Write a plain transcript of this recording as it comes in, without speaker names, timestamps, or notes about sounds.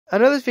I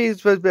know this video is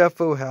supposed to be about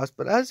Full House,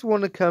 but I just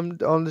want to come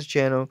on this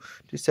channel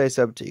to say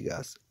something to you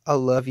guys. I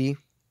love you.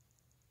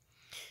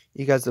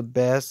 You guys are the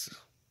best.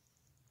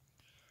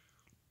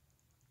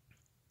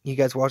 You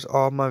guys watch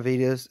all my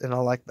videos, and I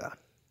like that.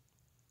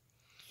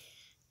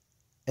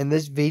 And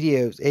this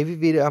videos, every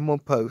video I'm going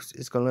to post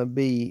is going to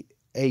be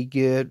a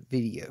good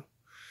video.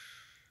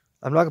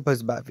 I'm not going to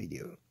post a bad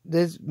video.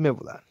 Just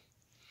remember that.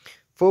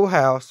 Full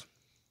House.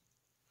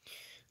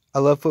 I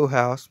love Full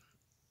House.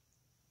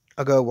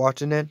 I go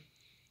watching it.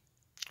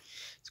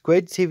 It's a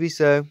great TV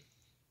show.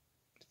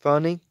 It's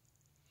funny.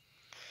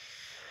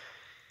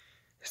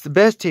 It's the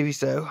best TV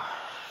show.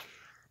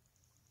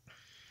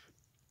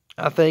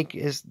 I think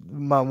it's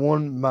my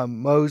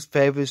most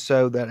favorite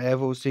show that I've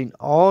ever seen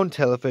on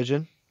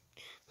television.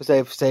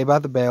 Saved by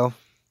the Bell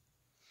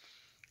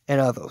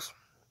and others.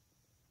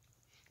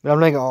 But I'm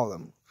making all of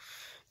them.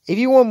 If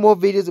you want more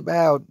videos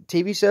about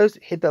TV shows,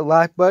 hit that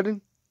like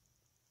button.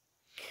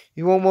 If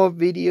you want more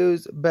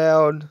videos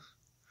about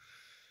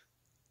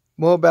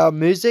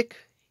music,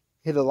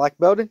 hit the like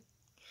button.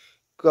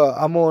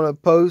 I'm gonna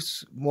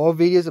post more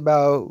videos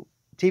about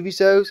TV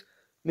shows,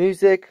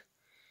 music,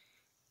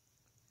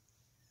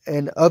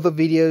 and other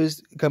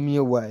videos coming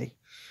your way.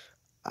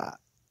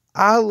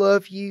 I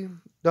love you.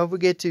 Don't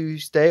forget to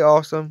stay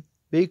awesome,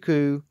 be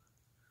cool,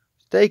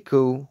 stay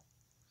cool,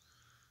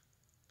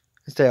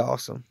 and stay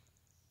awesome.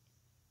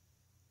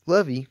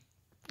 Love you,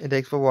 and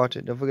thanks for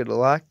watching. Don't forget to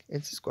like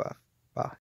and subscribe. Bye.